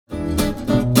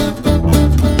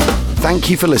Thank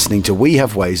you for listening to We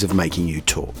Have Ways of Making You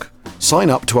Talk. Sign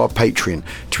up to our Patreon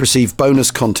to receive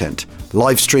bonus content,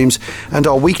 live streams, and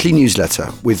our weekly newsletter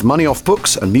with money off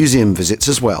books and museum visits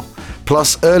as well,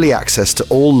 plus early access to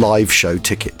all live show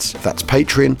tickets. That's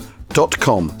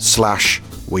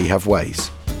patreon.com/wehaveways.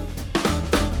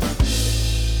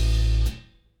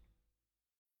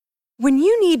 When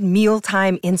you need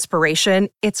mealtime inspiration,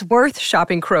 it's worth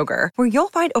shopping Kroger, where you'll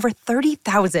find over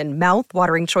 30,000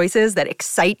 mouth-watering choices that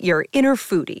excite your inner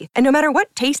foodie. And no matter what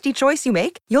tasty choice you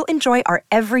make, you'll enjoy our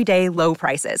everyday low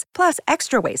prices, plus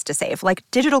extra ways to save, like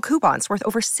digital coupons worth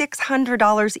over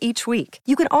 $600 each week.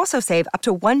 You can also save up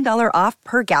to $1 off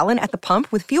per gallon at the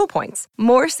pump with fuel points.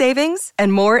 More savings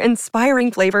and more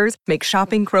inspiring flavors make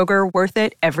shopping Kroger worth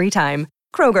it every time.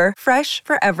 Kroger, fresh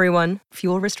for everyone.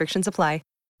 Fuel restrictions apply.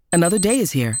 Another day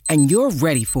is here, and you're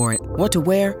ready for it. What to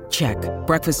wear? Check.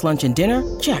 Breakfast, lunch, and dinner?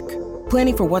 Check.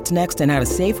 Planning for what's next and how to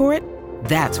save for it?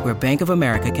 That's where Bank of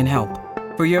America can help.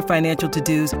 For your financial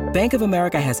to-dos, Bank of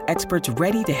America has experts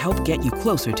ready to help get you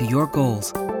closer to your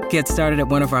goals. Get started at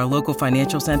one of our local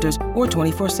financial centers or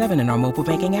 24/7 in our mobile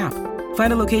banking app.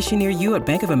 Find a location near you at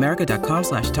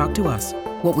bankofamerica.com/talktous.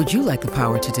 What would you like the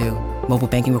power to do? Mobile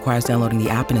banking requires downloading the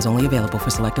app and is only available for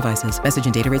select devices. Message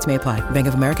and data rates may apply. Bank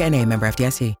of America N.A., member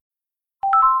FDIC.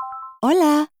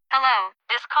 Hola. Hello,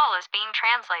 this call is being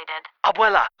translated.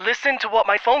 Abuela, listen to what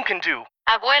my phone can do.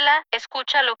 Abuela,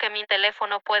 escucha lo que mi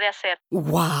teléfono puede hacer.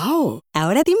 Wow.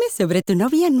 Ahora dime sobre tu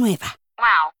novia nueva.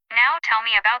 Wow, now tell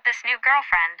me about this new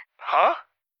girlfriend. Huh?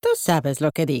 Tú sabes lo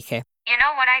que dije. You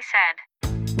know what I said.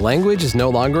 Language is no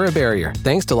longer a barrier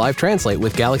thanks to Live Translate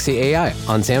with Galaxy AI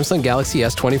on Samsung Galaxy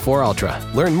S24 Ultra.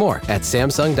 Learn more at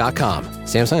Samsung.com.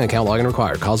 Samsung account login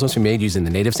required. Calls must be made using the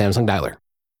native Samsung dialer.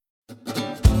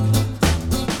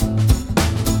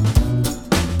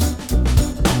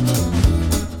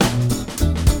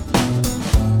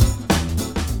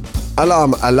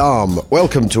 Alarm, alarm.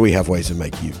 Welcome to We Have Ways of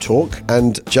Making You Talk.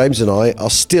 And James and I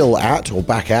are still at, or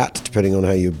back at, depending on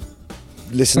how you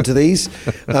listen to these,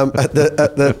 at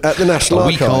the National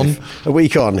Archive. A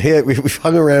week on. Here, we've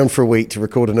hung around for a week to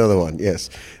record another one.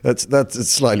 Yes, that's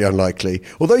slightly unlikely.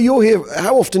 Although you're here,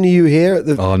 how often are you here? At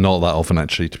the... Oh, not that often,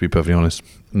 actually, to be perfectly honest.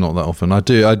 Not that often. I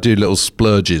do little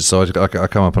splurges. So I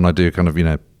come up and I do kind of,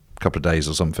 a couple of days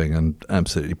or something and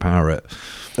absolutely power it.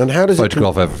 And how does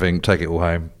photograph everything, take it all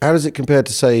home? How does it compare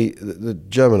to, say, the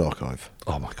German archive?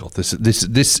 Oh my God, this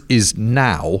is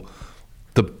now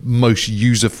the most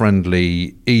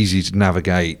user-friendly, easy to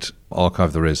navigate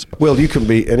archive there is. Well, you couldn't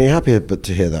be any happier but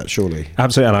to hear that, surely.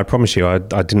 Absolutely, and I promise you I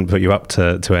didn't put you up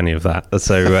to any of that.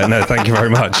 So no, thank you very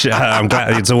much. I'm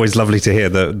glad. It's always lovely to hear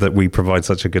that we provide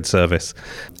such a good service.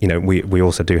 We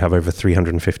also do have over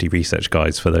 350 research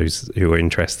guides for those who are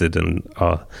interested and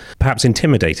are perhaps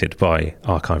intimidated by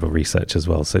archival research as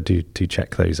well. So do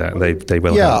check those out. They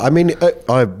will help. I mean,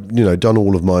 I've done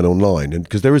all of mine online, and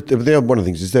because one of the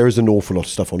things is there is an awful lot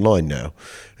of stuff online now,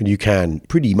 and you can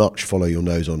pretty much follow your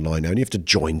nose online now, and you have to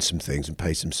join some things and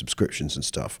pay some subscriptions and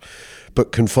stuff,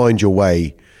 but can find your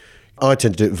way. I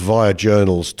tend to do it via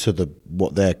journals to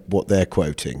what they're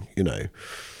quoting, or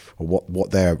what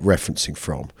they're referencing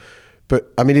from.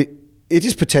 But I mean, it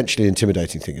is potentially an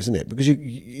intimidating thing, isn't it? Because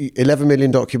you 11 million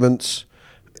documents,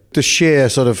 the sheer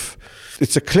sort of,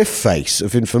 it's a cliff face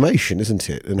of information, isn't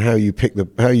it? And how you pick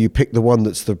the one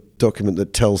that's the document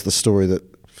that tells the story that.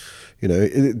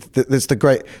 There's the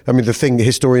great. I mean, the thing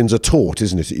historians are taught,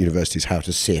 isn't it, at universities, how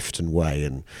to sift and weigh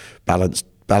and balance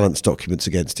documents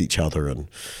against each other, and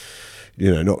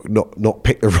not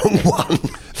pick the wrong one.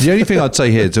 The only thing I'd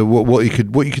say here, to what you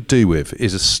could do with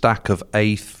is a stack of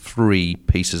A3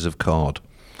 pieces of card,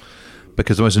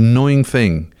 because the most annoying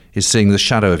thing is seeing the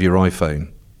shadow of your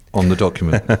iPhone on the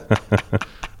document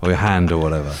or your hand or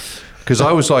whatever. Because I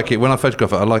always like it when I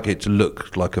photograph it. I like it to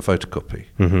look like a photocopy.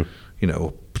 Mm-hmm.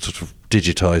 Or sort of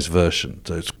digitized version.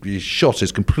 So your shot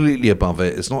is completely above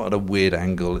it. It's not at a weird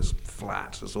angle. It's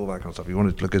flat. It's all that kind of stuff. You want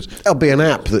it to look as... There'll be an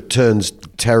app that turns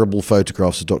terrible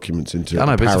photographs of documents into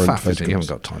apparent but it's a fact, photographs. You haven't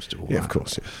got time to do all that. Yeah, of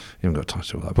course. Yeah. You haven't got time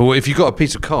to do all that. But if you've got a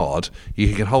piece of card,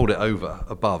 you can hold it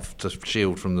above to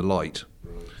shield from the light,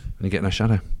 and you get no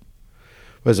shadow.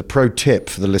 There's a pro tip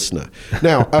for the listener.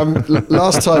 Now,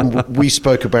 last time we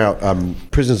spoke about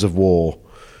prisoners of war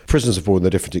and their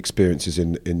different experiences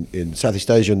in Southeast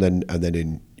Asia and then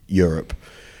in Europe,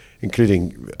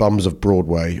 including Bums of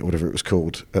Broadway, or whatever it was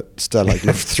called, at Stalag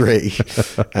Luft 3.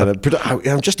 And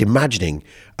I'm just imagining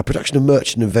a production of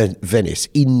Merchant of Venice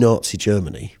in Nazi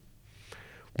Germany.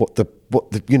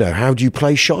 How do you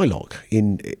play Shylock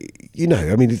in,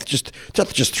 I mean, that just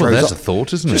throws up. There's a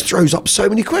thought, isn't it? Just throws up so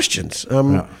many questions.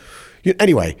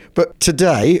 Anyway, but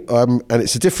today, and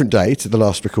it's a different day to the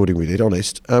last recording we did,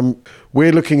 honest,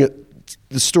 we're looking at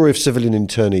the story of civilian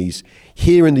internees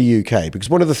here in the UK, because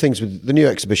one of the things with the new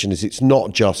exhibition is it's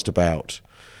not just about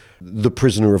the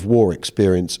prisoner of war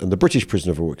experience and the British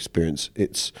prisoner of war experience.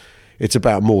 It's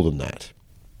about more than that.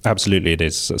 Absolutely, it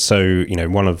is. So,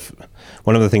 one of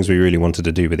the things we really wanted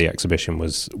to do with the exhibition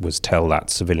was tell that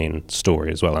civilian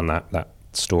story as well, and that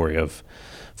story of,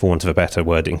 for want of a better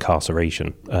word,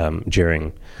 incarceration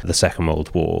during the Second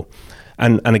World War,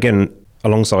 and again,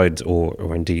 alongside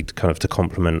or indeed kind of to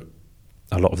complement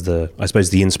a lot of the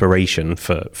inspiration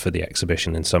for the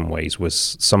exhibition in some ways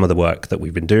was some of the work that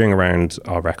we've been doing around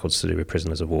our records to do with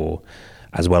prisoners of war,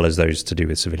 as well as those to do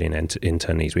with civilian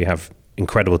internees. We have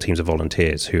incredible teams of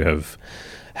volunteers who have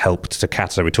helped to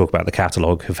catalog. We talk about the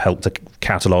catalog, have helped to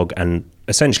catalog and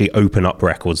essentially open up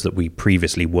records that we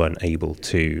previously weren't able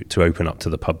to open up to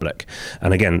the public.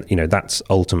 And again, that's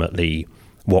ultimately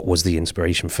what was the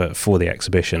inspiration for the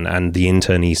exhibition. And the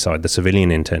internee side, the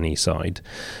civilian internee side,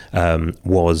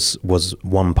 was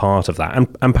one part of that,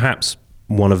 and perhaps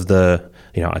one of the,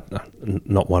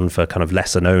 not one for kind of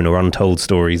lesser known or untold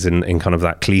stories in kind of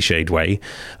that cliched way,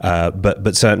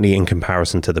 but certainly in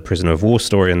comparison to the prisoner of war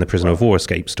story and the prisoner of war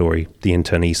escape story, the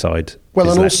internee side. Well,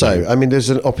 and also,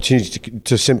 there's an opportunity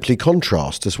to simply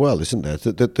contrast as well, isn't there?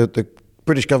 The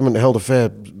British government held a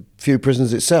fair few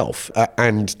prisoners itself,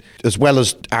 and as well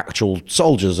as actual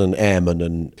soldiers and airmen,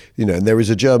 and and there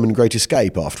is a German Great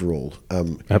Escape after all.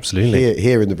 Absolutely,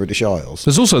 here in the British Isles.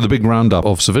 There's also the big roundup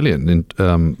of civilians,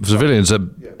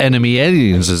 enemy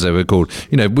aliens as they were called.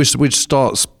 Which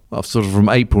starts sort of from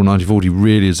April 1940,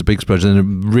 really is a big spread, and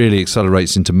then it really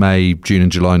accelerates into May, June,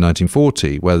 and July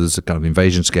 1940, where there's a kind of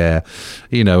invasion scare,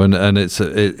 and it's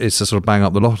a sort of bang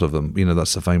up the lot of them.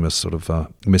 That's the famous sort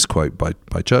of misquote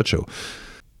by Churchill.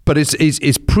 But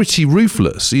it's pretty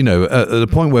ruthless, at the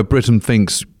point where Britain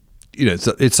thinks,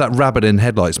 it's that rabbit in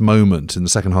headlights moment in the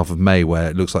second half of May where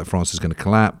it looks like France is going to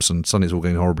collapse and suddenly it's all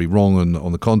going horribly wrong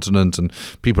on the continent, and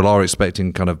people are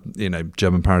expecting kind of,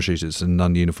 German parachutists in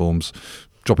non-uniforms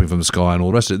dropping from the sky and all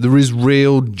the rest of it. There is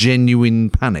real, genuine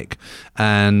panic.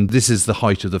 And this is the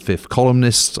height of the fifth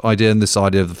columnist idea. And this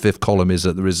idea of the fifth column is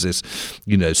that there is this,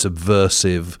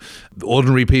 subversive,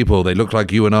 ordinary people. They look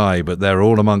like you and I, but they're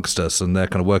all amongst us and they're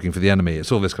kind of working for the enemy.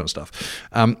 It's all this kind of stuff.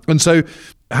 And so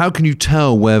how can you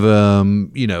tell whether,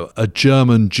 a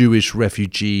German Jewish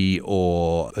refugee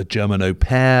or a German au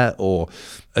pair or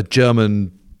a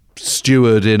German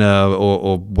steward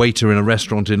or waiter in a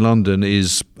restaurant in London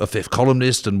is a fifth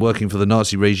columnist and working for the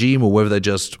Nazi regime, or whether they're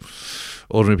just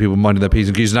ordinary people minding their P's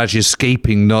and Q's and actually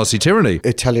escaping Nazi tyranny?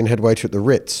 Italian head waiter at the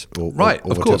Ritz, or of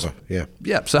whatever. Course,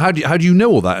 yeah. So how do you know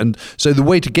all that? And so the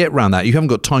way to get around that, you haven't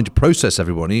got time to process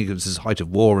everybody. It's this height of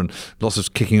war and lots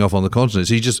of kicking off on the continent.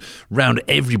 So you just round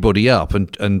everybody up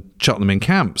and chuck them in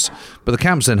camps. But the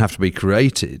camps then have to be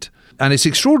created. And it's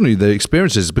extraordinary, the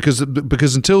experiences, because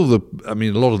until a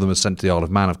lot of them are sent to the Isle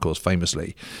of Man, of course,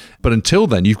 famously. But until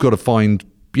then, you've got to find,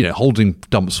 holding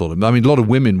dumps for them. A lot of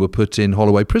women were put in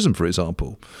Holloway Prison, for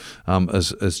example,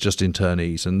 as just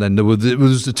internees. And then there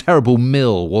was a terrible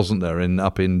mill, wasn't there,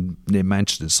 up near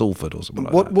Manchester, Salford or something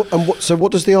like that. So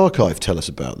what does the archive tell us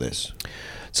about this?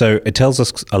 So it tells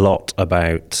us a lot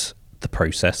about the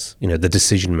process, the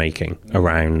decision making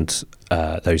around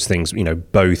those things,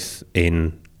 both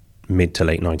in mid to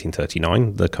late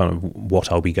 1939, the kind of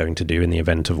what are we going to do in the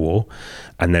event of war,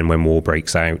 and then when war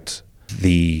breaks out,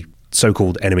 the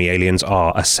so-called enemy aliens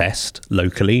are assessed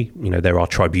locally. There are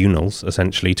tribunals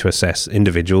essentially to assess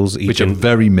individuals, which are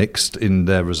very mixed in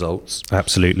their results.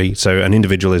 Absolutely. So an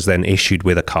individual is then issued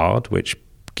with a card which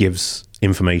gives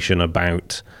information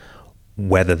about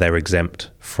whether they're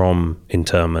exempt from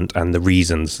internment and the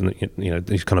reasons. And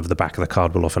kind of the back of the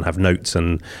card will often have notes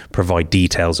and provide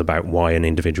details about why an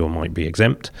individual might be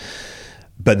exempt.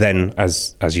 But then,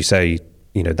 as you say,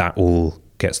 that all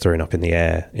gets thrown up in the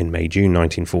air in May, June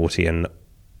 1940, and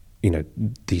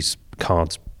these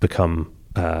cards become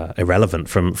irrelevant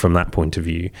from that point of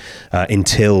view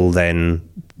until then.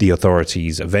 The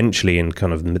authorities eventually, in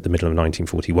kind of the middle of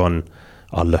 1941,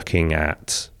 are looking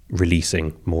at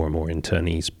releasing more and more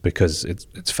internees, because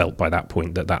it's felt by that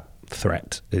point that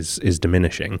threat is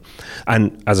diminishing.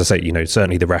 And as I say,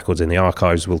 certainly the records in the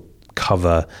archives will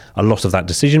cover a lot of that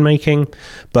decision making,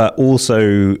 but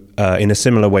also in a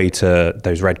similar way to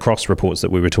those Red Cross reports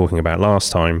that we were talking about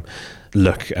last time,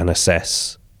 look and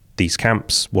assess these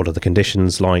camps. What are the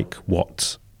conditions like?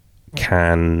 What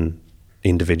can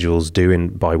individuals do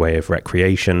by way of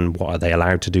recreation? What are they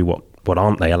allowed to do? What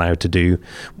aren't they allowed to do?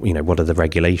 What are the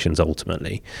regulations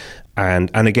ultimately?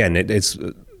 And again, it's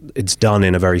it's done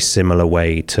in a very similar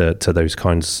way to those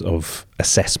kinds of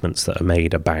assessments that are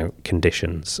made about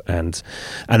conditions, and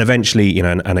eventually,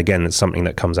 and again, it's something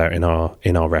that comes out in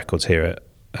our records here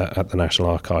at the National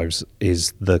Archives,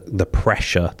 is the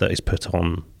pressure that is put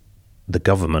on the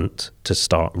government to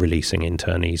start releasing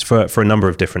internees for a number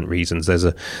of different reasons. There's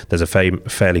a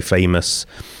fairly famous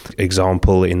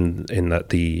example in that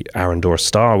the Arandora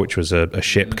Star, which was a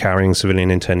ship carrying civilian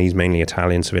internees, mainly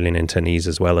Italian civilian internees,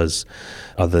 as well as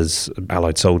others,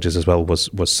 Allied soldiers as well,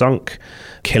 was sunk,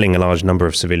 killing a large number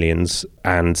of civilians,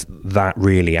 and that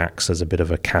really acts as a bit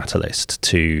of a catalyst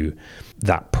to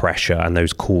that pressure and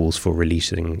those calls for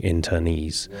releasing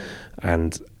internees.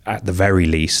 And at the very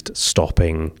least,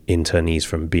 stopping internees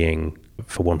from being,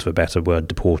 for want of a better word,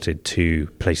 deported to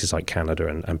places like Canada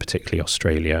and particularly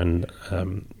Australia. And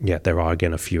there are,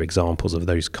 again, a few examples of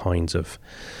those kinds of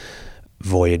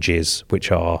voyages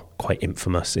which are quite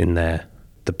infamous in the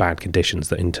bad conditions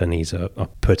that internees are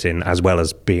put in, as well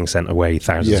as being sent away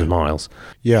thousands of miles.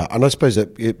 Yeah, and I suppose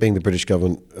that it being the British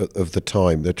government of the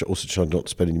time, they're also trying not to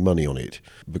spend any money on it,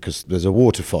 because there's a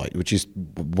war to fight, which is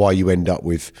why you end up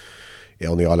with,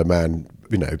 on the Isle of Man,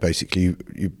 basically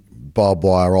you barbed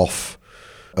wire off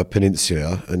a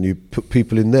peninsula and you put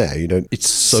people in there. It's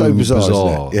so bizarre.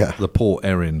 Isn't it? Yeah. The Port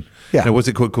Erin. Yeah. What's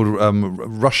it called?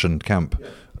 Russian camp. Yeah.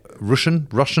 Russian.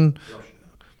 Rushen.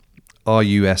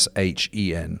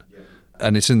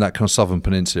 And it's in that kind of southern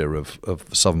peninsula of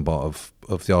the southern part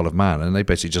of the Isle of Man, and they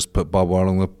basically just put barbed wire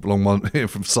along one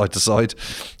from side to side.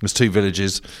 There's 2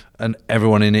 villages, and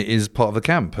everyone in it is part of the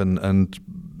camp, and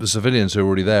the civilians who are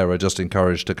already there are just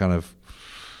encouraged to kind of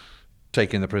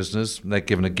take in the prisoners. They're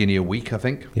given £1 a week, I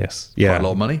think. Yes. Quite a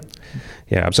lot of money.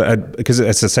 Yeah, absolutely. Because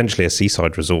it's essentially a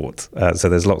seaside resort. So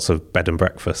there's lots of bed and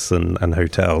breakfasts and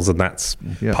hotels, and that's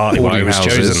partly why it was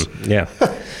chosen. Yeah.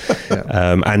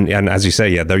 And as you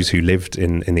say, those who lived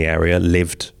in the area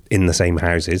lived in the same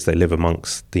houses. They live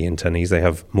amongst the internees. They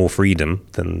have more freedom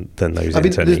than those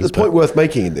internees. The point worth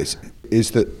making in this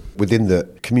is that within the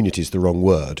community is the wrong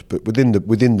word, but within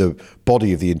the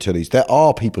body of the internees, there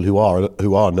are people who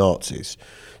are Nazis.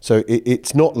 So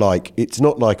it's not like it's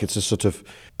a sort of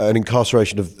an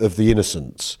incarceration of the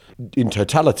innocents in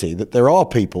totality. That there are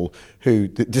people who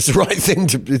it's the right thing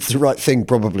it's the right thing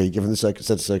probably given the set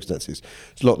of circumstances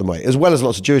to lock them away, as well as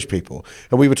lots of Jewish people.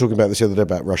 And we were talking about this the other day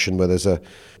about Russian, where there's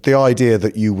the idea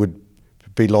that you would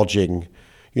be lodging.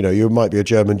 You might be a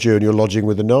German Jew and you're lodging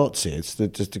with a Nazi. It's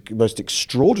just the most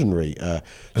extraordinary. And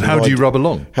how do you rub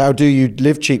along? How do you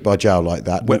live cheek by jowl like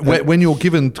that? When you're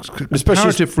given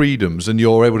comparative freedoms and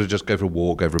you're able to just go for a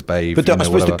walk, go for a bathe. But I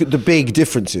suppose the big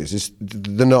difference is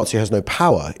the Nazi has no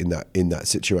power in that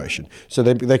situation. So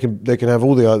they can have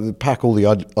all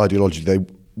the ideology they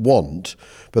want,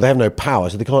 but they have no power,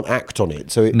 so they can't act on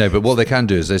it. No, but what they can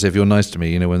do is they say, if you're nice to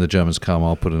me, when the Germans come,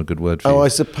 I'll put in a good word for you. Oh, I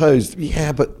suppose,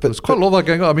 yeah, but there's quite a lot of that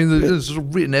going on. I mean, there's sort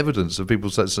of written evidence of people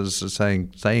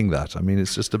saying that. I mean,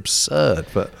 it's just absurd,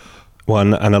 but.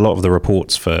 Well, and a lot of the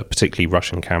reports for particularly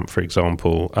Russian camp, for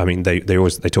example, I mean, they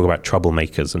talk about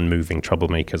troublemakers and moving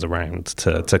troublemakers around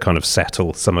to kind of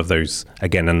settle some of those,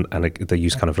 again, and they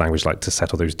use kind of language like to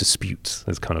settle those disputes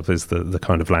is the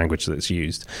kind of language that's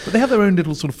used. But they have their own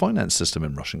little sort of finance system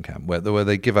in Russian camp where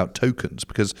they give out tokens,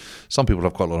 because some people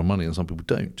have quite a lot of money and some people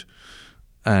don't.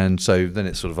 And so then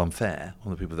it's sort of unfair on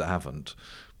the people that haven't,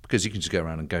 because you can just go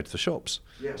around and go to the shops.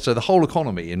 Yeah. So the whole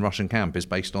economy in Russian camp is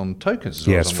based on tokens.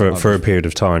 Yes, for a period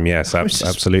of time. Yes,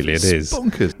 absolutely, it is.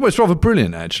 Bonkers. Well, it's rather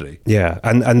brilliant, actually. Yeah,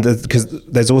 and because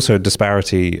there's also a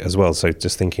disparity as well. So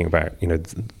just thinking about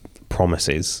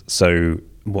promises. So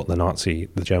what the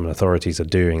German authorities are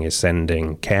doing is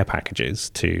sending care packages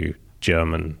to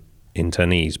German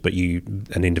internees, but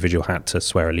an individual had to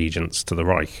swear allegiance to the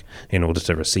Reich in order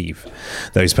to receive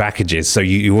those packages. So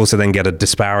you also then get a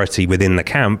disparity within the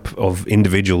camp of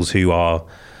individuals who are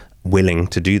willing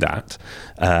to do that,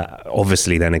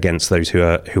 obviously then against those who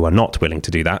are not willing to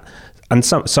do that. And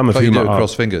some of whom are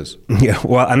cross fingers. Yeah,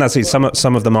 well, and that's it.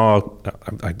 Some of them are,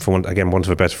 for want of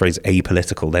a better phrase,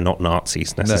 apolitical. They're not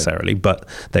Nazis necessarily, but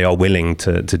they are willing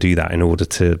to do that in order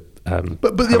to.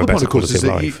 But the other point, of course, is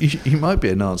that you might be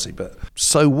a Nazi, but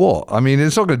so what? I mean,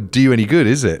 it's not going to do you any good,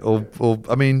 is it? Or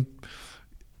I mean,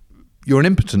 you're an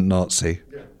impotent Nazi,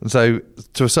 and so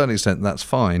to a certain extent, that's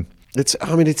fine. It's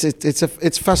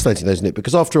fascinating, isn't it?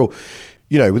 Because after all,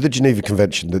 with the Geneva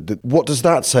Convention, what does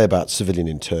that say about civilian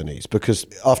internees? Because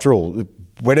after all,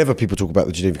 whenever people talk about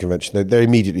the Geneva Convention, they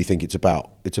immediately think it's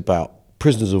about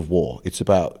prisoners of war.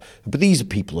 But these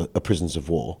people are prisoners of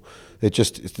war. They're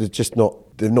just not.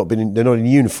 They're not in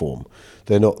uniform.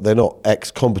 They're not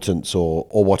ex-combatants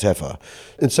or whatever.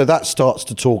 And so that starts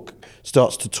to talk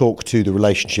starts to talk to the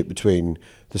relationship between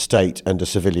the state and a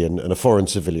civilian and a foreign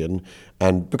civilian.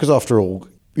 And because after all,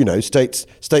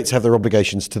 states have their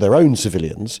obligations to their own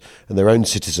civilians and their own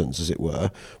citizens, as it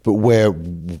were. But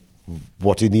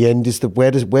what in the end is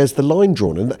where's the line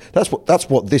drawn? And that's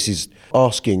what this is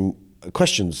asking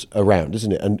questions around,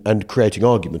 isn't it? And creating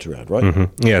argument around, right?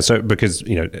 Mm-hmm. Yeah, so because,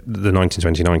 the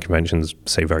 1929 conventions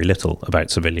say very little about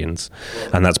civilians,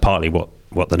 and that's partly what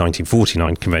the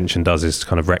 1949 convention does, is to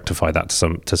kind of rectify that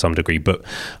to some degree. But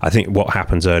I think what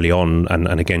happens early on,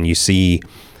 and again, you see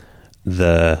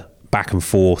the back and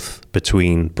forth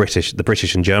between the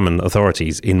British and German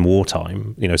authorities in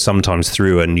wartime, sometimes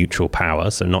through a neutral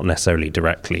power, so not necessarily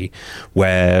directly,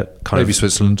 where maybe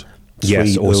Switzerland.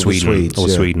 Yes, or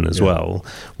Sweden as well,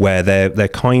 where they're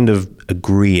kind of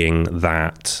agreeing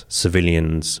that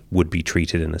civilians would be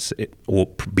treated or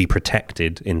be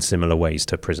protected in similar ways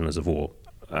to prisoners of war.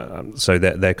 So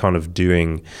they're kind of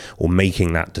doing or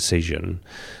making that decision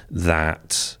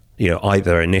that,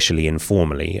 either initially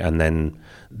informally, and then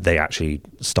they actually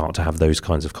start to have those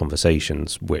kinds of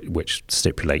conversations which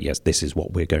stipulate, yes, this is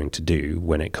what we're going to do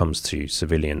when it comes to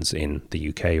civilians in the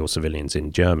UK or civilians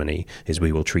in Germany, is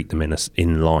we will treat them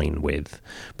in line with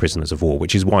prisoners of war,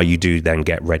 which is why you do then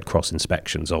get Red Cross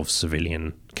inspections of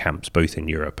civilian camps, both in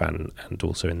Europe and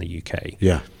also in the UK.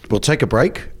 Yeah. We'll take a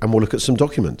break and we'll look at some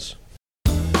documents.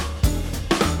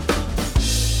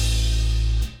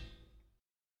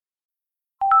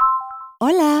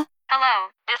 Hola. Hello,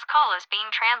 this call is being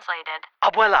translated.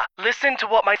 Abuela, listen to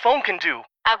what my phone can do.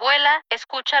 Abuela,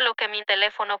 escucha lo que mi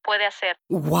teléfono puede hacer.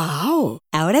 Wow.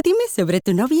 Ahora dime sobre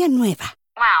tu novia nueva.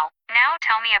 Wow, now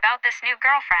tell me about this new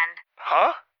girlfriend.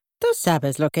 Huh? Tú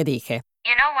sabes lo que dije.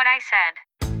 You know what I said.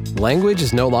 Language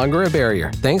is no longer a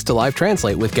barrier thanks to Live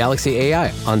Translate with Galaxy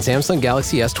AI on Samsung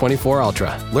Galaxy S24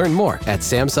 Ultra. Learn more at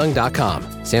Samsung.com.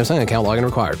 Samsung account login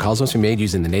required. Calls must be made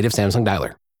using the native Samsung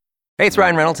dialer. Hey, it's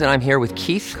Ryan Reynolds, and I'm here with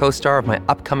Keith, co-star of my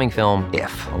upcoming film,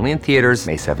 If, only in theaters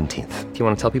May 17th. Do you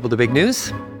want to tell people the big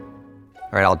news?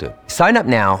 All right, I'll do it. Sign up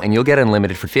now and you'll get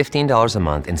unlimited for $15 a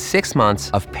month and 6 months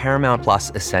of Paramount Plus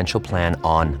Essential Plan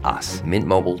on us.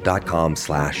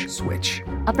 MintMobile.com/switch.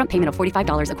 Upfront payment of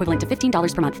 $45 equivalent to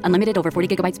 $15 per month. Unlimited over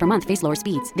 40 gigabytes per month. Face lower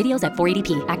speeds. Videos at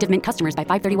 480p. Active Mint customers by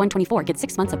 531.24 get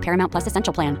 6 months of Paramount Plus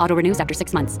Essential Plan. Auto renews after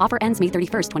 6 months. Offer ends May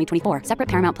 31st, 2024. Separate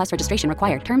Paramount Plus registration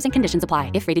required. Terms and conditions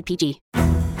apply if rated PG.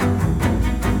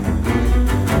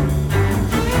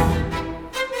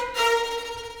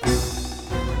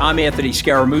 I'm Anthony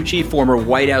Scaramucci, former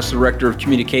White House Director of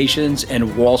Communications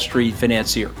and Wall Street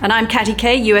financier. And I'm Katty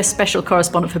Kay, US Special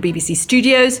Correspondent for BBC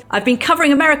Studios. I've been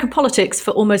covering American politics for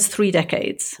almost 3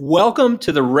 decades. Welcome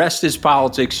to The Rest is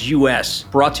Politics US,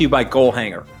 brought to you by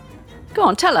Goalhanger. Go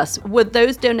on, tell us, were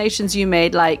those donations you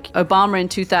made, like Obama in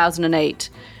 2008,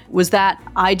 was that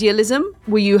idealism?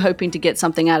 Were you hoping to get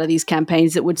something out of these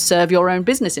campaigns that would serve your own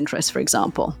business interests, for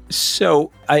example? So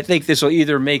I think this will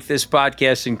either make this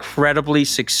podcast incredibly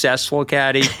successful,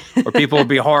 Katty, or people will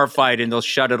be horrified and they'll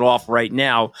shut it off right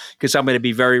now, because I'm going to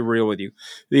be very real with you.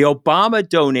 The Obama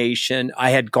donation, I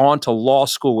had gone to law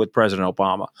school with President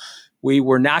Obama. We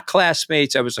were not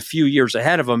classmates. I was a few years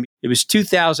ahead of him. It was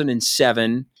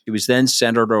 2007. He was then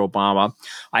Senator Obama.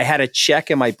 I had a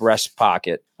check in my breast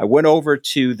pocket. I went over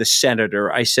to the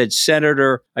senator. I said,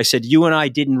 Senator, you and I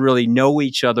didn't really know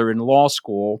each other in law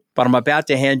school, but I'm about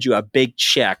to hand you a big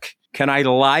check. Can I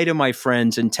lie to my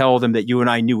friends and tell them that you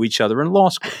and I knew each other in law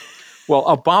school? Well,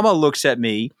 Obama looks at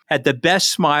me, had the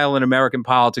best smile in American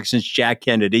politics since Jack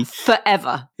Kennedy.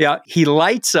 Forever. Yeah, he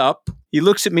lights up. He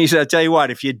looks at me and says, I'll tell you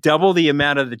what, if you double the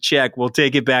amount of the check, we'll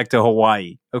take it back to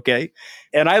Hawaii. Okay.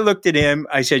 And I looked at him.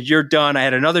 I said, you're done. I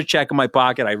had another check in my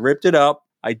pocket. I ripped it up.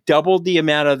 I doubled the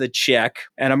amount of the check.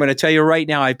 And I'm going to tell you right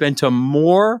now, I've been to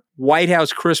more White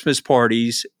House Christmas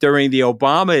parties during the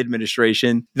Obama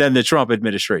administration than the Trump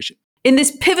administration. In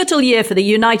this pivotal year for the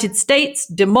United States,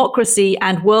 democracy,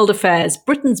 and world affairs,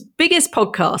 Britain's biggest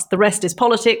podcast, The Rest is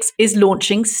Politics, is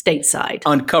launching stateside.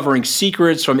 Uncovering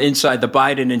secrets from inside the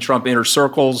Biden and Trump inner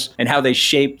circles and how they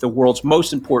shape the world's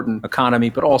most important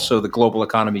economy, but also the global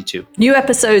economy too. New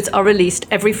episodes are released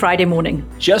every Friday morning.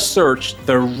 Just search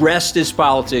The Rest is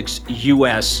Politics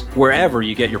US wherever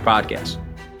you get your podcasts.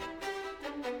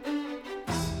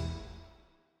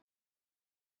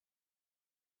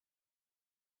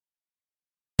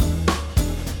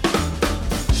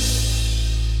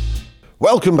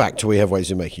 Welcome back to We Have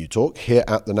Ways of Making You Talk here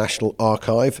at the National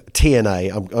Archive,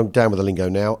 TNA. I'm down with the lingo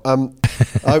now.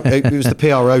 It was the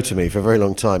PRO to me for a very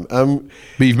long time. But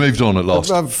you've moved on at last.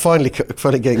 I'm finally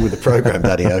getting with the programme,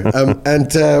 Daddy-O.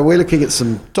 And we're looking at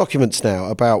some documents now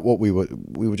about what we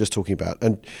were just talking about.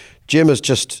 And Jim is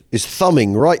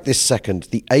thumbing right this second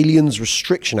the Aliens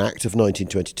Restriction Act of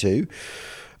 1922.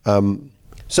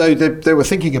 So they were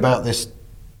thinking about this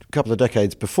couple of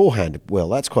decades beforehand. Well,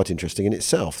 that's quite interesting in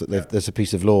itself, that there's a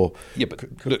piece of law. Yeah, but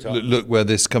look where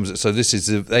this comes. So this is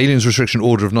the Aliens Restriction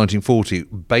Order of 1940,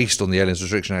 based on the Aliens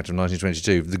Restriction Act of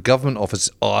 1922. The Government Office,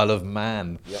 Isle of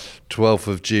Man, 12th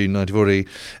of June 1940.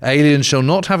 Aliens shall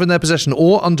not have in their possession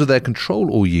or under their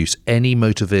control or use any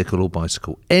motor vehicle or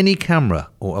bicycle, any camera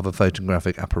or other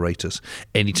photographic apparatus,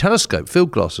 any telescope,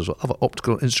 field glasses or other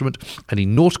optical instrument, any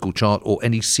nautical chart or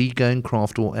any seagoing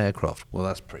craft or aircraft. Well,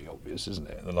 that's pretty obvious, isn't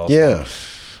it? Yeah.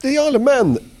 The Isle of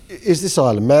Man, is this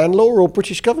Isle of Man law or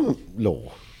British government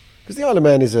law? Because the Isle of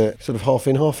Man is a sort of half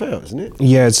in, half out, isn't it?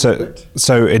 Yeah, so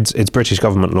it's British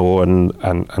government law, and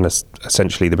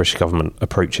essentially the British government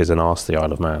approaches and asks the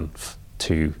Isle of Man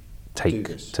to do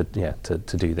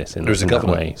this in that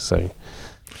way. So,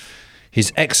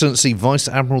 His Excellency Vice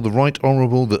Admiral the Right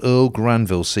Honourable the Earl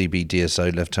Granville, CB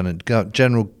DSO,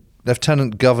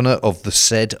 Lieutenant Governor of the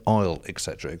said Isle,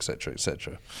 etc., etc.,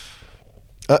 etc.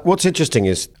 What's interesting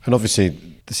is, and obviously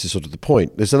this is sort of the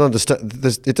point,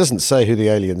 it doesn't say who the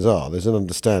aliens are. There's an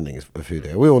understanding of who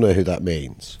they are. We all know who that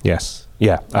means. Yes,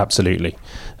 yeah, absolutely.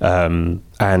 And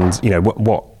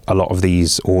what a lot of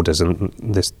these orders, and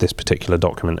this particular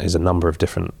document is a number of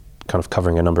different, kind of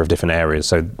covering a number of different areas.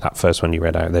 So that first one you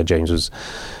read out there, James, was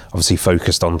obviously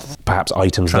focused on perhaps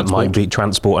items that might be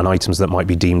transport and items that might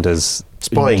be deemed as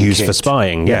used for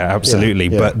spying. Yeah, absolutely.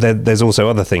 Yeah. But there's also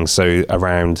other things. So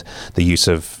around the use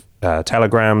of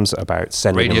telegrams, about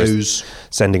sending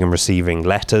and receiving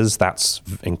letters, that's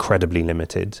incredibly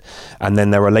limited. And then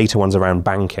there are later ones around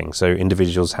banking. So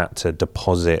individuals had to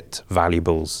deposit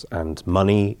valuables and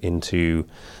money into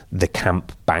the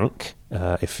camp bank,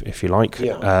 if you like,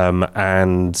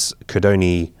 and could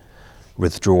only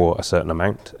withdraw a certain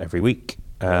amount every week.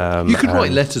 You could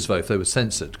write letters, though, if they were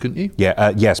censored, couldn't you?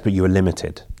 Yeah, yes, but you were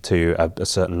limited to a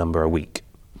certain number a week.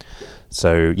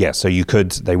 So you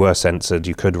could. They were censored.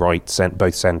 You could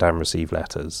both send and receive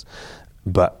letters,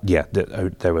 but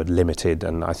they were limited,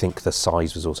 and I think the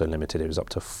size was also limited. It was up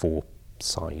to 4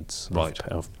 sides. Right.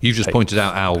 You've just pointed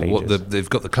out, Al, they've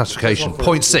got the classification.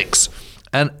 Point 6.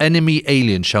 An enemy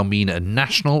alien shall mean a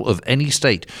national of any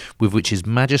state with which His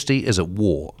Majesty is at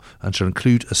war, and shall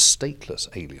include a stateless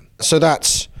alien. So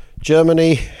that's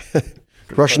Germany,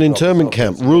 Russian internment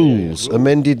camp rules,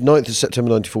 amended 9th of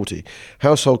September 1940.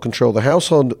 Household control. The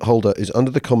householder is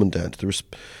under the commandant, the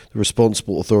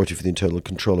responsible authority for the internal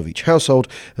control of each household,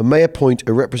 and may appoint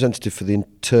a representative for the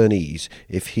internees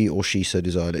if he or she so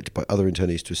desire, elected by other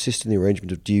internees to assist in the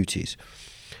arrangement of duties.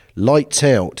 Lights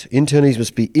out. Internees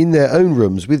must be in their own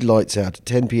rooms with lights out at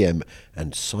 10 p.m.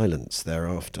 and silence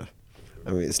thereafter.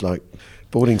 I mean, it's like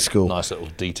boarding school. Nice little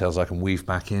details I can weave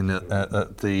back in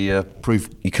at the proof.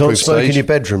 You can't smoke stage. in your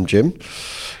bedroom, Jim.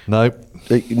 No.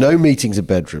 No meetings in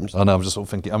bedrooms. I know, I'm just sort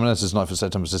of thinking, I mean, this is 9th of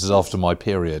September, so this is after my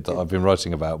period that I've been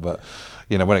writing about, but,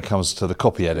 when it comes to the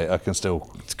copy edit, I can still...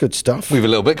 It's good stuff. Weave a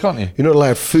little bit, can't you? You're not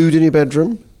allowed food in your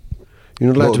bedroom.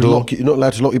 You're not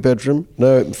allowed to lock your bedroom.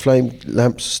 No open flame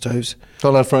lamps, stoves. Not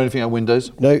allowed to throw anything out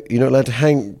windows. No, you're not allowed to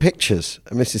hang pictures.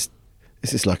 I mean, this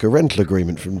is like a rental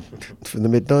agreement from the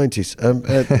mid-90s.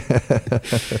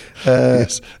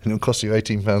 Yes, and it'll cost you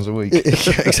 £18 a week. Yeah,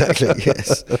 exactly.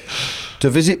 Yes. To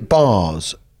visit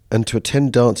bars and to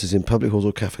attend dances in public halls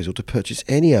or cafes, or to purchase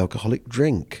any alcoholic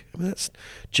drink. I mean, that's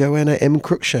Joanna M.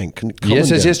 Cruikshank.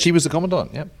 Yes, she was the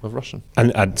commandant, of Russian.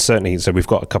 And certainly, so we've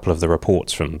got a couple of the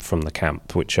reports from the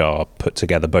camp, which are put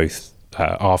together both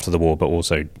after the war, but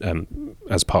also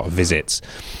as part of visits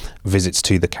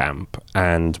to the camp.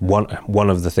 And one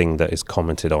of the things that is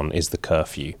commented on is the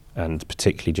curfew, and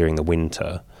particularly during the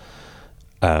winter,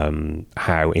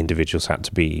 how individuals had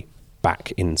to be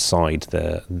back inside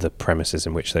the premises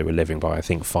in which they were living by, I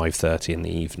think, 5:30 in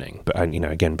the evening. But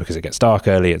again, because it gets dark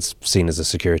early, it's seen as a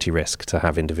security risk to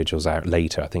have individuals out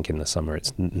later. I think in the summer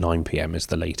it's 9 p.m. is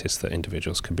the latest that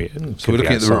individuals could be. So we're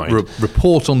looking at the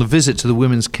report on the visit to the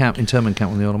women's internment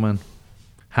camp on the Isle of Man.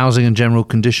 Housing and general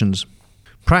conditions.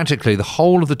 Practically, the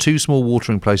whole of the 2 small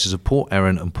watering places of Port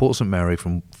Erin and Port St Mary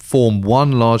form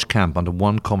one large camp under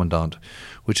one commandant,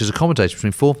 which has accommodated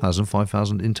between 4,000 and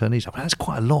 5,000 internees. I mean, that's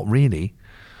quite a lot, really.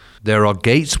 There are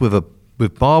gates with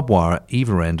barbed wire at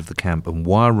either end of the camp, and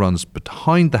wire runs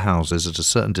behind the houses at a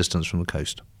certain distance from the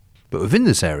coast. But within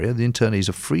this area, the internees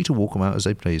are free to walk about as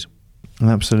they please.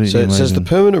 Absolutely. So it amazing. says the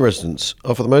permanent residents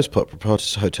are for the most part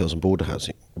proprietors of hotels and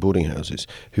boarding houses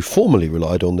who formerly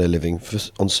relied on their living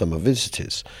on summer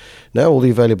visitors. Now all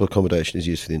the available accommodation is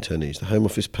used for the internees. The Home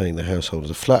Office paying the householders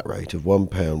a flat rate of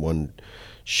 £1, 1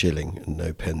 shilling and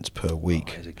no pence per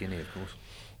week. There's a guinea, of course.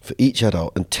 For each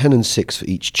adult and 10 and 6 for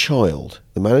each child.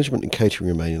 The management and catering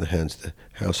remain in the hands of the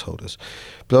householders.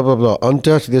 Blah, blah, blah.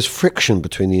 Undoubtedly there's friction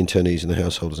between the internees and the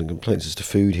householders and complaints as to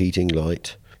food, heating,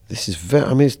 light. This is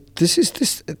this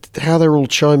is how they're all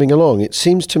chiming along. It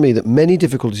seems to me that many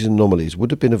difficulties and anomalies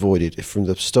would have been avoided if from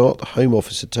the start the Home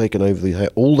Office had taken over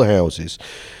all the houses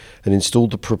and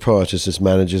installed the proprietors as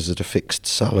managers at a fixed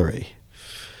salary.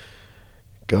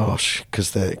 Gosh,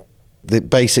 because they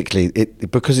basically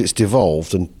because it's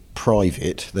devolved and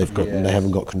private, they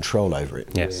haven't got control over it.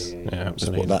 Yes,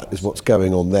 absolutely. That is what's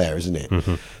going on there, isn't it?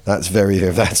 Mm-hmm. That's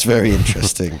very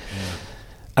interesting.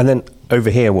 And then over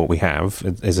here, what we have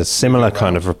is a similar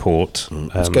kind of report.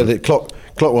 Let's go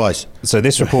clockwise. So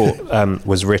this report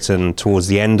was written towards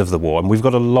the end of the war, and we've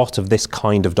got a lot of this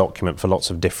kind of document for lots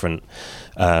of different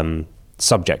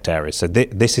subject areas. So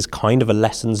this is kind of a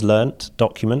lessons learnt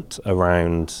document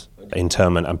around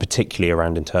internment, and particularly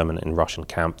around internment in Russian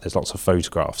camp. There's lots of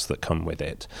photographs that come with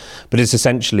it. But it's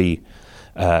essentially,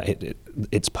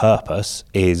 its purpose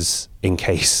is in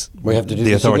case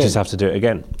the authorities have to do it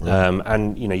again. Right.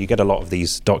 And, you get a lot of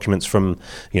these documents from,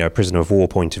 a prisoner of war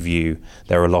point of view.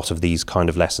 There are a lot of these kind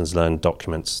of lessons learned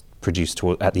documents produced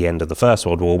at the end of the First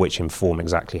World War, which inform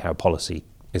exactly how policy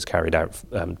is carried out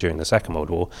during the Second World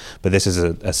War. But this is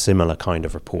a similar kind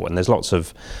of report. And there's lots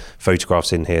of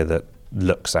photographs in here that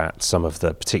looks at some of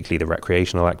particularly the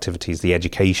recreational activities, the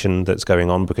education that's going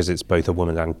on, because it's both a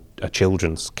women and a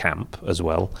children's camp as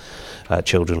well.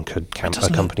 Children could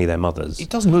accompany their mothers. It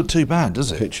doesn't look too bad,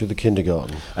 does it? Picture of the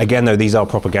kindergarten. Again, though, these are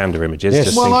propaganda images. Yes.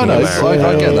 Just well, I know.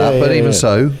 I get that, but even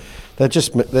so, they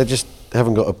just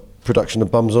haven't got a production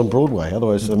of Bums on Broadway.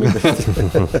 Otherwise, I mean,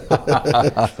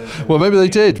 well, maybe they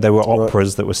did. There were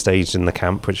operas that were staged in the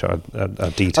camp, which are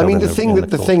detailed. I mean,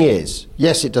 the thing is,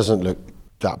 yes, it doesn't look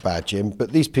that bad, Jim,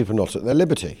 but these people are not at their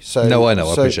liberty. So no, I know,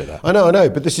 I appreciate that. I know,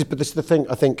 but this is the thing.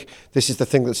 I think this is the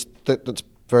thing that's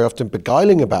very often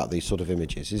beguiling about these sort of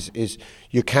images is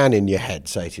you can in your head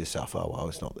say to yourself, oh well,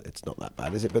 it's not that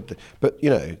bad, is it? But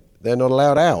they're not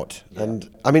allowed out, and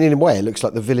I mean, in a way, it looks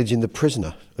like The Village in The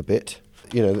Prisoner a bit.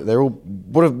 They're all.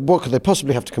 What could they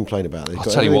possibly have to complain about? I'll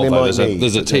tell you what, though,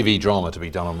 there's a TV drama to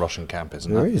be done on Russian camp,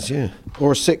 isn't there? There is, yeah,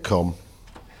 or a sitcom.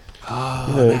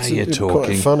 It's talking.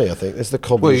 Quite funny, I think. It's the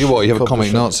cobbler. Well, you have a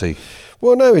comic Nazi.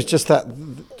 Well, no, it's just that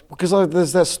because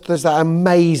there's that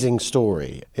amazing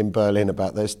story in Berlin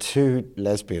about those two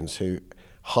lesbians who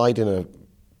hide in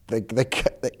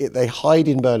they hide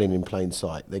in Berlin in plain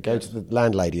sight. They go to the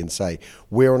landlady and say,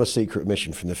 "We're on a secret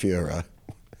mission from the Führer."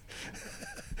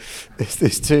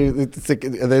 These two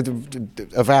they're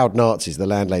avowed Nazis, the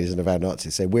landladies and avowed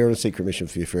Nazis, say, we're on a secret mission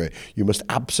for you, Führer. You must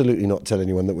absolutely not tell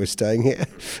anyone that we're staying here.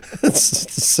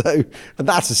 So, and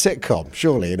that's a sitcom,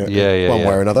 surely, one way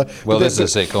or another. Well, this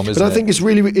is a sitcom, isn't it? But I think it's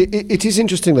really, it is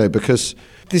interesting, though, because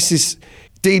this is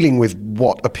dealing with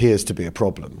what appears to be a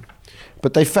problem.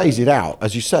 But they phase it out,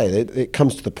 as you say. It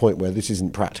comes to the point where this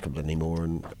isn't practicable anymore,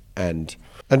 and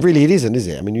really it isn't, is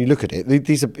it? I mean, you look at it.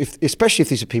 These are, especially if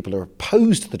these are people who are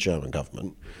opposed to the German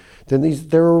government, then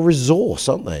they're a resource,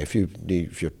 aren't they? If you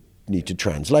need to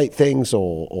translate things,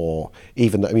 or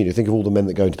even, I mean, you think of all the men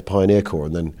that go into the Pioneer Corps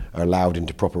and then are allowed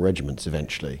into proper regiments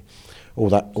eventually, all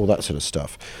that sort of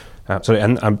stuff.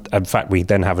 Absolutely, and in fact, we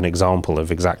then have an example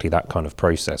of exactly that kind of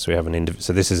process. We have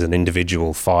so this is an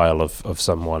individual file of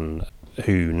someone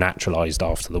who naturalised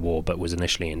after the war but was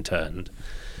initially interned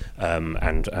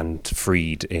and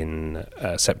freed in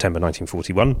September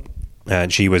 1941.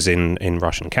 And she was in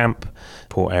Russian camp,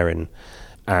 Port Erin,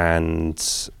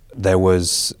 and there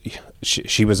was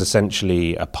she was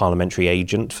essentially a parliamentary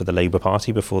agent for the Labour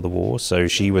Party before the war, so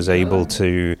she was able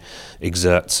to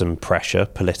exert some pressure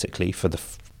politically for the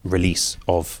release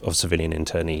of civilian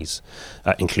internees,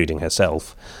 including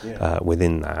herself,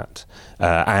 within that,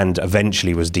 and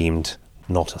eventually was deemed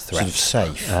not a threat, sort of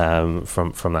safe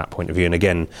from that point of view. And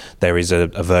again, there is a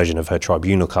version of her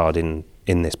tribunal card in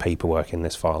this paperwork, in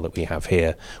this file that we have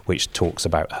here, which talks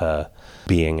about her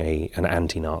being an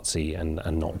anti-Nazi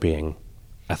and not being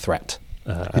a threat.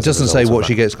 It doesn't say what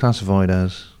she gets classified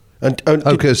as.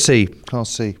 Class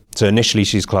C. So initially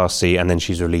she's Class C, and then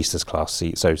she's released as Class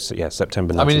C. So yeah,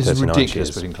 September 1939. I mean, it's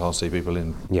ridiculous putting Class C people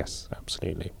in. Yes,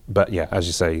 absolutely. But yeah, as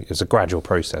you say, it's a gradual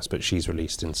process, but she's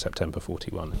released in September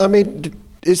 41. I mean,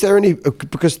 is there any,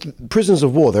 because prisoners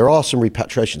of war, there are some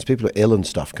repatriations. People who are ill and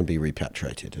stuff can be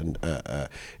repatriated. And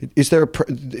is there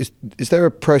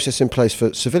a process in place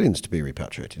for civilians to be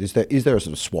repatriated? Is there a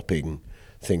sort of swapping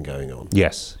thing going on?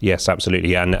 Yes,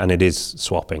 absolutely. And it is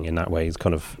swapping in that way. It's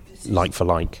kind of like for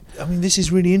like. I mean, this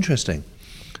is really interesting.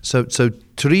 So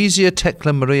Theresia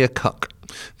Tekla Maria Kuck.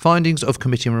 Findings of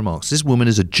committee and remarks. This woman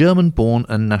is a German-born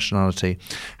and nationality,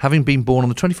 having been born on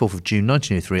the 24th of June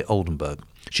 1903 at Oldenburg.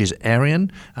 She is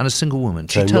Aryan and a single woman.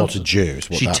 So not a Jew is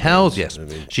what that means. Yes.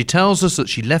 She tells us that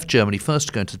she left Germany first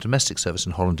to go into the domestic service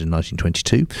in Holland in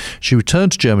 1922. She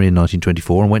returned to Germany in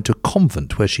 1924 and went to a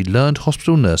convent where she learned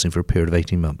hospital nursing for a period of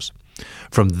 18 months.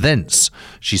 From thence,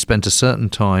 she spent a certain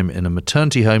time in a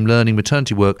maternity home learning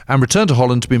maternity work and returned to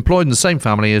Holland to be employed in the same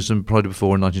family as employed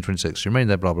before in 1926. She remained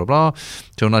there, blah, blah, blah,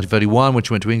 till 1931 when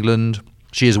she went to England.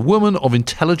 She is a woman of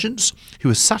intelligence who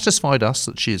has satisfied us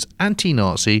that she is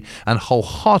anti-Nazi and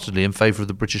wholeheartedly in favour of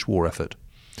the British war effort.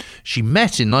 She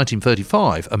met in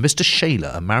 1935 a Mr.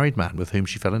 Shaler, a married man with whom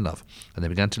she fell in love, and they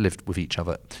began to live with each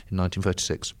other in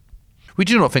 1936. We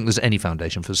do not think there's any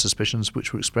foundation for the suspicions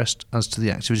which were expressed as to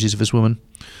the activities of this woman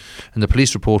in the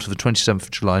police report of the 27th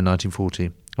of July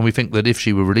 1940, and we think that if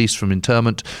she were released from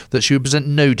internment, that she would present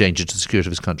no danger to the security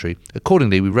of this country.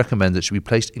 Accordingly, we recommend that she be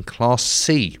placed in Class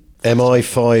C.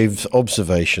 MI5's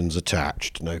observations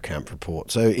attached, no camp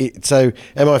report. So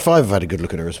MI5 have had a good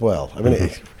look at her as well. I mean,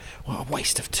 what a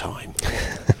waste of time.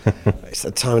 It's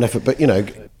a time and effort, but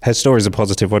her story is a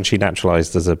positive one. She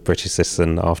naturalised as a British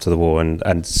citizen after the war,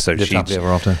 and so she happily ever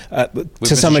after.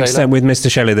 To some extent, with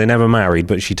Mr. Shaler, they never married,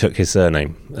 but she took his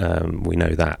surname. We know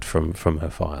that from her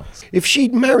files. If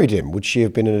she'd married him, would she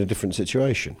have been in a different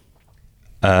situation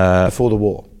before the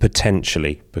war?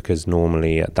 Potentially, because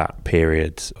normally at that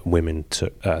period, women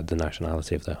took the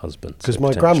nationality of their husbands. Because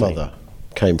my grandmother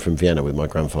came from Vienna with my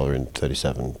grandfather in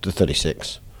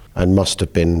 36, and must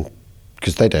have been,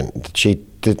 because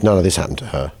none of this happened to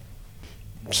her.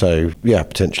 So yeah,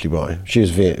 potentially why she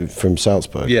was from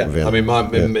Salzburg. Yeah, Vienna. I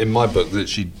mean, in my book that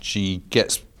she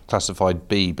gets classified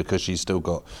B because she's still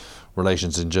got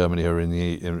relations in Germany who are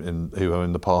who are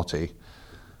in the party,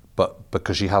 but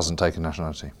because she hasn't taken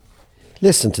nationality.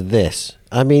 Listen to this.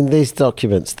 I mean, these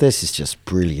documents. This is just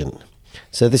brilliant.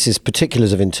 So this is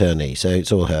particulars of internee. So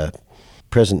it's all her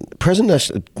present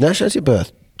nationality of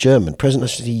birth German, present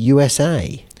nationality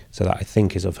USA. So that I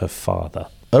think is of her father.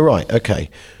 Oh right, okay.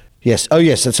 Yes. Oh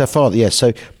yes, that's her father. Yes.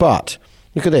 So, but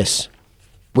look at this.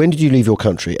 When did you leave your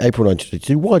country? April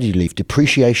 1922. Why did you leave?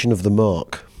 Depreciation of the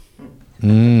mark.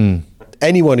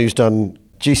 Anyone who's done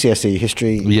GCSE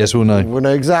history, yes, will know. Will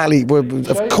know exactly. Well,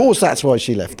 of course, that's why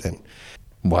she left then.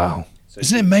 Wow,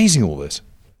 isn't it amazing all this?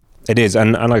 It is,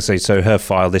 and like I say, so her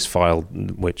file, this file,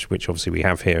 which obviously we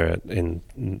have here in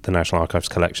the National Archives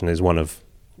collection, is one of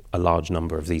a large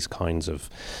number of these kinds of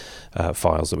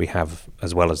files that we have,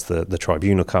 as well as the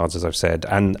tribunal cards, as I've said,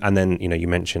 and then you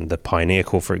mentioned the Pioneer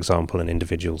Corps, for example, and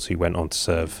individuals who went on to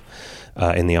serve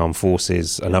in the armed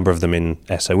forces. A number of them in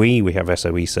SOE. We have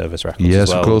SOE service records as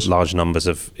well. Of course. Large numbers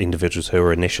of individuals who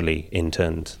were initially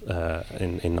interned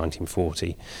in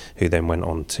 1940, who then went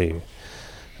on to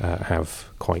have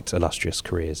quite illustrious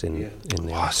careers in the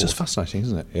It's just fascinating,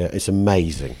 isn't it? Yeah, it's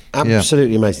amazing.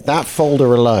 Absolutely amazing. That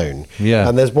folder alone. Yeah.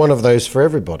 And there's one of those for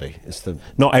everybody. It's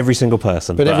not every single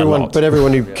person, but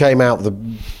everyone who came out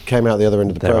the other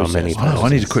end of the process. Are many I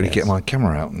need to quickly get my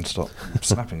camera out and stop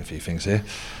snapping a few things here.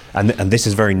 And this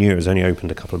is very new. It was only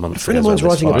opened a couple of months ago. A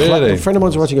friend of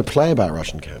mine's writing a play about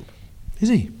Russian camp. Is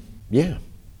he? Yeah.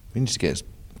 He needs to get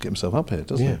himself up here,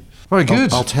 doesn't he? Very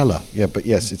good. I'll tell her. Yeah, but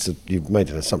yes, you've made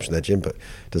an assumption there, Jim, but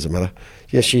it doesn't matter.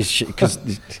 Yeah,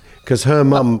 because her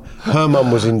mum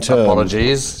was interned.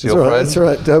 Apologies to your friend. That's all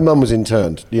right. Her mum was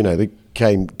interned. They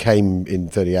came in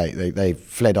 1938. They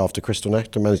fled after Crystal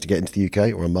Nacht and managed to get into the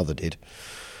UK, or her mother did,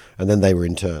 and then they were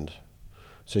interned.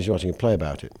 So she's writing a play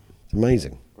about it. It's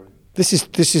amazing. This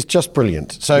is just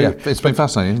brilliant. So yeah, it's been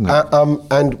fascinating, isn't it?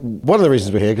 And one of the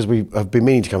reasons we're here, because we have been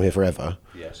meaning to come here forever.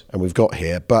 Yes. And we've got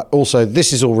here, but also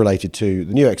this is all related to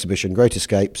the new exhibition, Great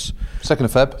Escapes. 2nd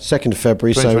of February. 2nd of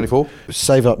February. 2024. So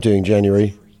save up doing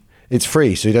January. It's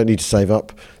free, so you don't need to save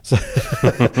up.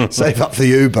 Save up for the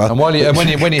Uber. And when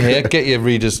you're here, get your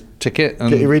reader's ticket. And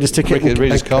get your reader's ticket.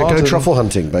 Reader's card. And go truffle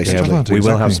hunting, basically. We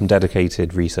will have some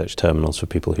dedicated research terminals for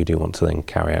people who do want to then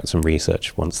carry out some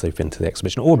research once they've been to the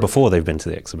exhibition, or before they've been to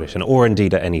the exhibition, or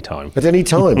indeed at any time. At any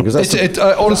time, because that's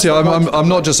honestly, I'm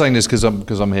not just saying this because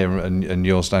I'm here and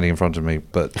you're standing in front of me,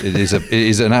 but it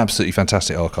is an absolutely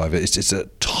fantastic archive. It's a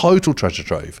total treasure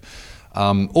trove.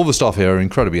 All the staff here are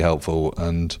incredibly helpful,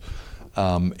 and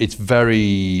it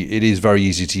is very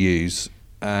easy to use,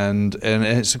 and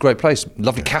it's a great place.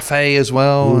 Lovely cafe as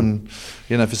well, and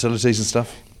facilities and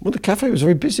stuff. Well, the cafe was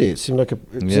very busy. It seemed like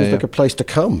a place to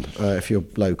come if you're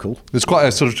local. There's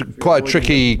quite a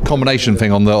tricky combination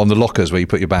thing on the lockers where you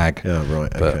put your bag. Yeah,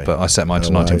 right. Okay. But I set mine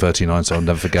to 1939, so I'll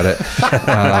never forget it,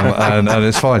 and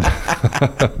it's fine.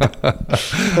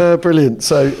 Brilliant.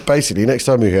 So basically, next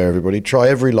time you're here, everybody, try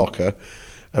every locker.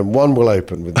 And one will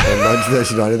open with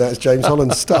 1939, and that's James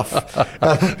Holland's stuff.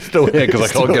 Still here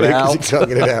because I can't get it out. Can't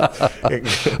get it out.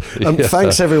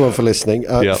 Thanks everyone for listening.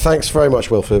 Thanks very much,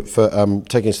 Will, for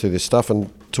taking us through this stuff and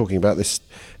talking about this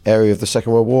area of the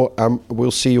Second World War.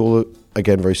 We'll see you all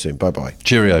again very soon. Bye-bye.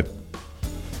 Cheerio.